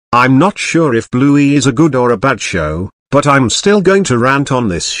I'm not sure if Bluey is a good or a bad show, but I'm still going to rant on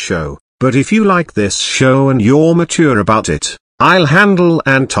this show. But if you like this show and you're mature about it, I'll handle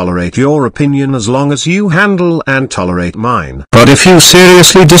and tolerate your opinion as long as you handle and tolerate mine. But if you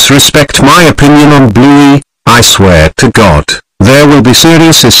seriously disrespect my opinion on Bluey, I swear to God, there will be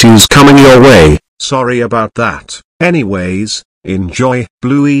serious issues coming your way. Sorry about that. Anyways, enjoy.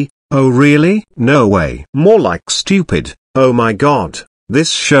 Bluey, oh really? No way. More like stupid. Oh my God,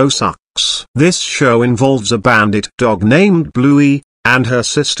 this show sucks. This show involves a bandit dog named Bluey, and her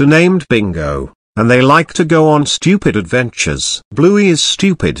sister named Bingo, and they like to go on stupid adventures. Bluey is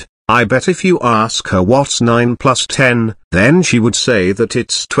stupid. I bet if you ask her what's 9 plus 10, then she would say that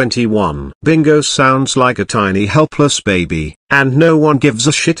it's 21. Bingo sounds like a tiny helpless baby, and no one gives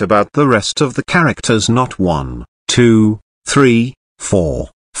a shit about the rest of the characters. Not 1, 2, 3, 4,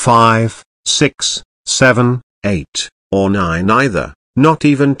 5, 6, 7, 8, or 9 either. Not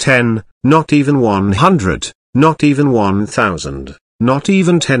even 10, not even 100, not even 1000, not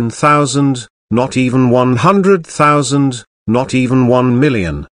even 10,000, not even 100,000, not even 1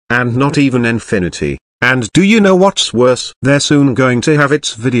 million. And not even infinity. And do you know what's worse? They're soon going to have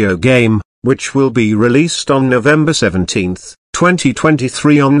its video game, which will be released on November 17th,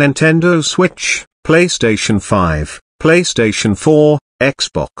 2023 on Nintendo Switch, PlayStation 5, PlayStation 4,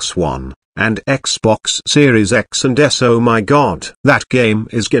 Xbox One, and Xbox Series X and S. Oh my God. That game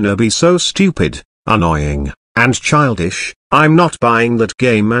is gonna be so stupid, annoying, and childish. I'm not buying that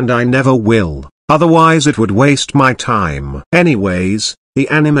game and I never will, otherwise it would waste my time. Anyways, the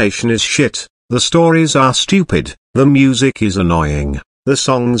animation is shit, the stories are stupid, the music is annoying, the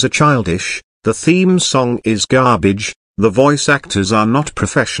songs are childish, the theme song is garbage, the voice actors are not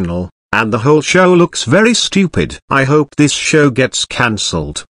professional, and the whole show looks very stupid. I hope this show gets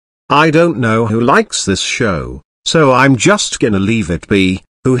cancelled. I don't know who likes this show, so I'm just gonna leave it be.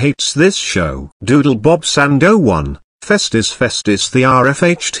 Who hates this show? Doodle Bob Sando 1. Festus the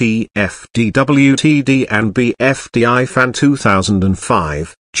RFH TFDWTD and BFDI fan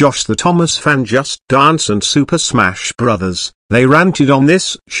 2005, Josh the Thomas fan Just Dance and Super Smash Brothers, they ranted on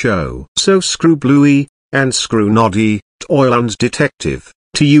this show. So screw Bluey, and screw Noddy, Oil and Detective,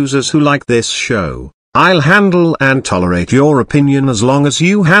 to users who like this show. I'll handle and tolerate your opinion as long as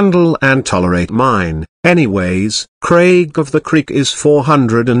you handle and tolerate mine. Anyways, Craig of the Creek is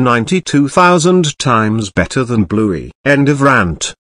 492,000 times better than Bluey. End of rant.